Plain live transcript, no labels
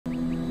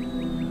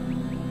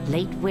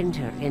late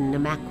winter in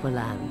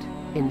Remarkably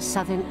in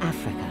southern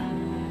Africa.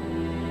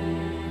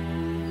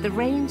 The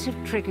rains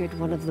have triggered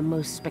one of the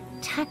most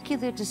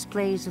spectacular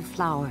displays of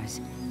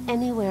flowers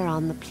anywhere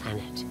on the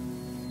planet.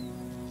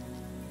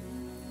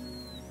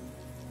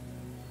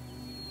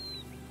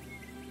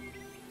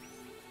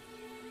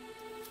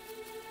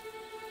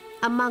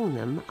 Among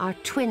them are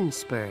twin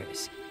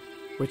spurs,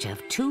 which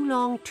have two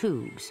long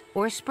tubes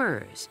or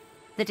spurs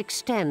that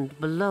extend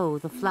below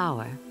the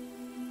flower.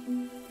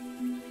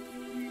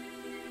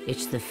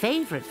 It's the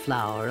favorite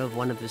flower of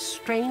one of the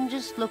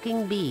strangest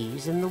looking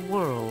bees in the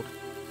world.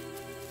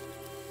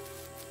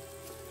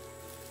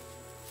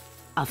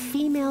 A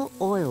female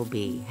oil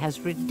bee has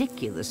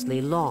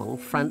ridiculously long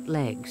front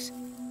legs,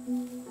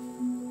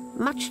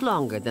 much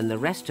longer than the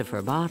rest of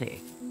her body,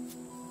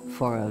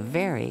 for a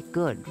very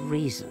good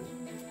reason.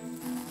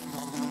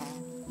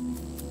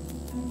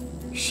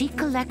 She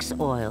collects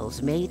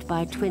oils made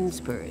by twin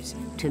spurs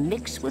to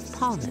mix with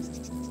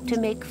pollen to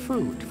make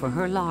food for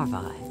her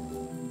larvae.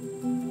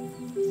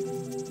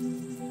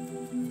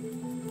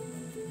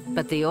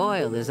 But the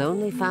oil is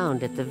only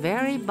found at the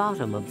very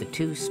bottom of the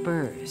two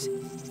spurs,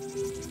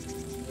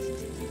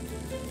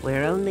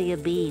 where only a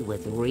bee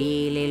with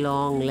really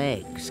long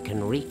legs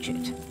can reach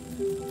it.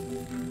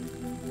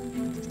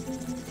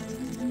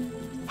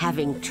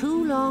 Having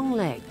two long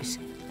legs,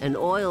 an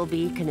oil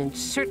bee can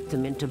insert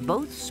them into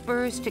both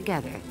spurs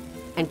together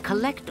and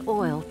collect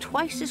oil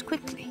twice as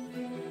quickly.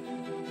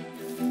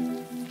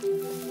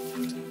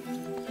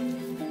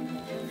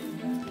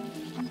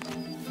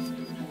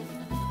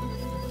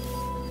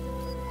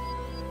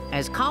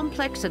 As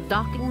complex a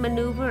docking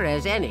maneuver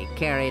as any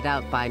carried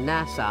out by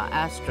NASA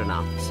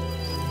astronauts.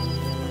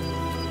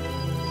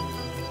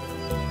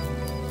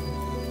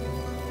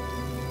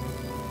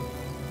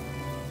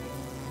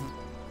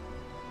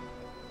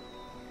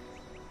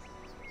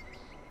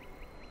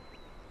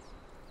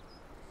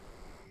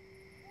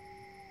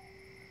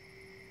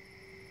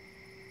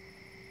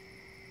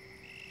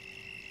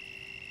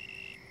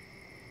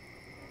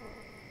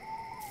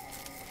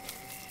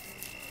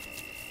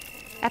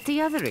 At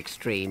the other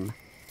extreme,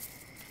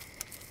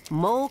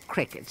 mole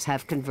crickets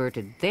have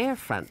converted their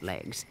front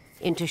legs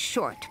into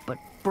short but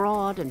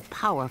broad and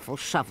powerful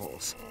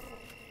shovels.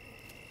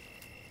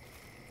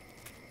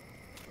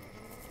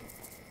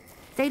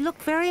 They look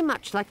very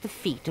much like the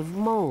feet of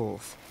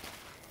moles.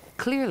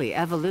 Clearly,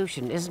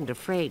 evolution isn't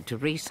afraid to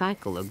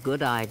recycle a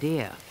good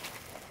idea.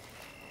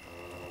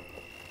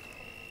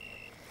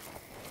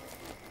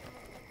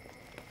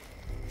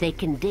 They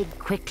can dig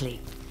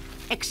quickly,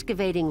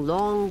 excavating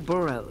long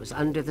burrows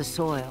under the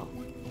soil.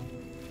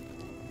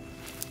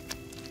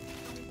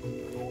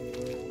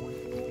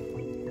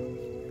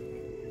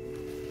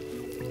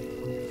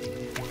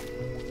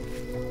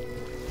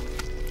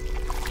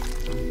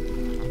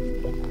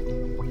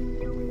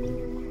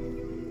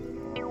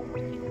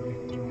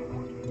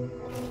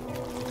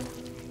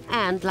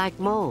 And like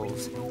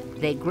moles,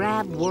 they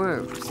grab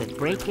worms that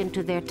break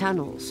into their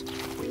tunnels.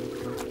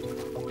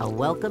 A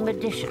welcome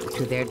addition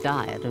to their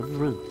diet of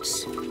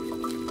roots.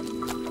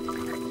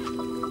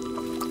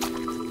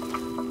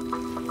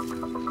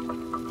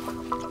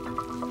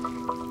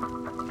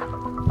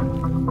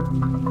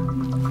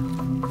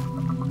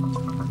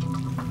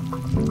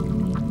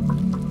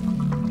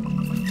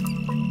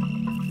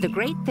 The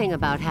great thing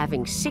about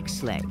having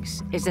 6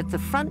 legs is that the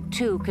front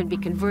 2 can be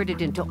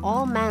converted into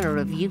all manner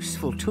of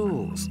useful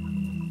tools,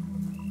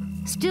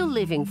 still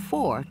leaving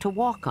 4 to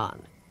walk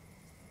on.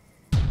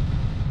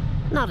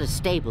 Not as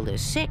stable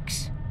as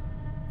 6,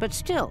 but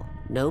still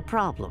no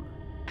problem.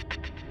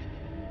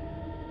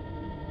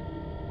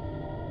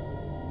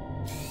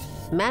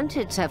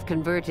 Mantids have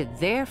converted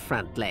their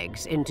front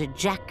legs into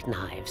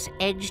jackknives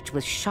edged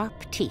with sharp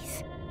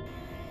teeth,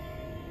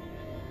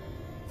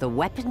 the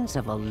weapons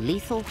of a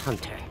lethal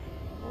hunter.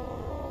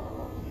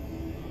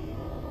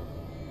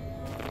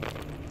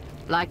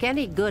 Like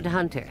any good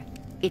hunter,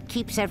 it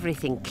keeps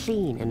everything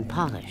clean and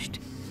polished,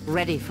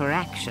 ready for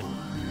action.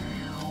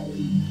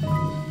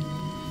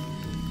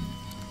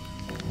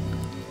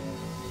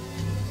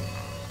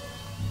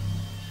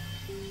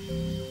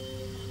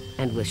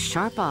 And with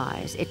sharp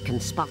eyes, it can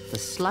spot the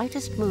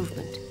slightest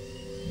movement.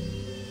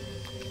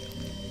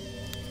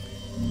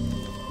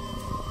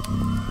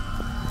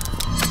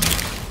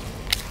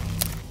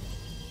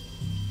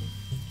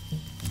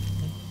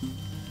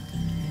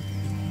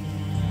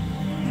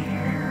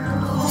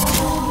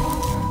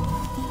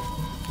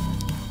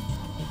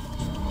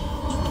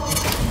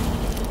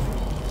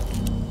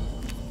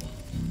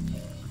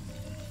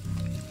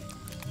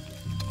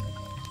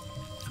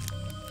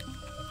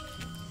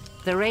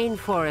 The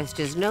rainforest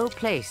is no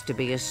place to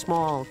be a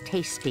small,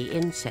 tasty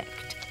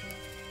insect.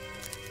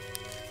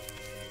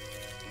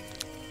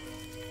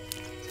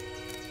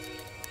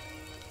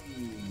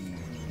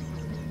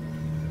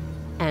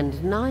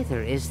 And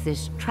neither is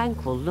this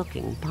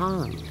tranquil-looking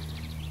pond.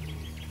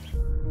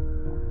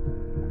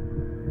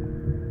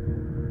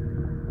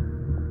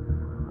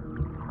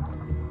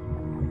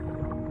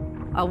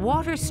 A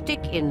water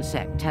stick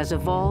insect has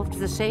evolved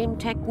the same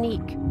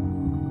technique.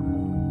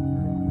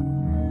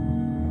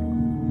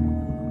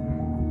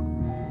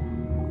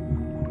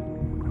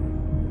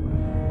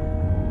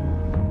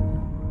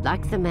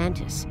 Like the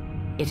mantis,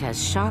 it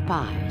has sharp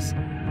eyes.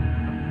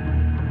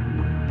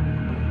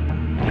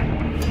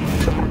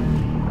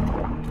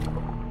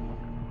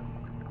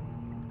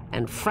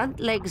 And front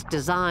legs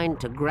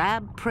designed to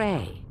grab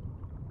prey.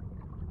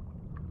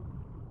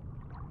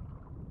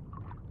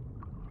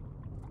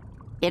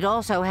 It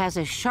also has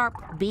a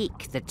sharp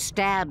beak that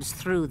stabs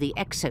through the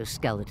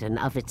exoskeleton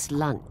of its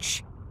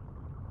lunch.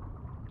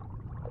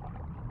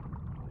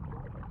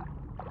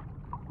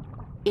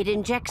 It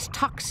injects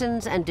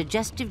toxins and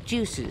digestive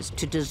juices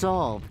to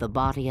dissolve the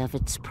body of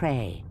its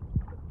prey,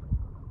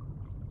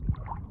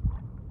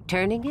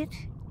 turning it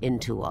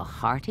into a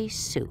hearty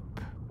soup.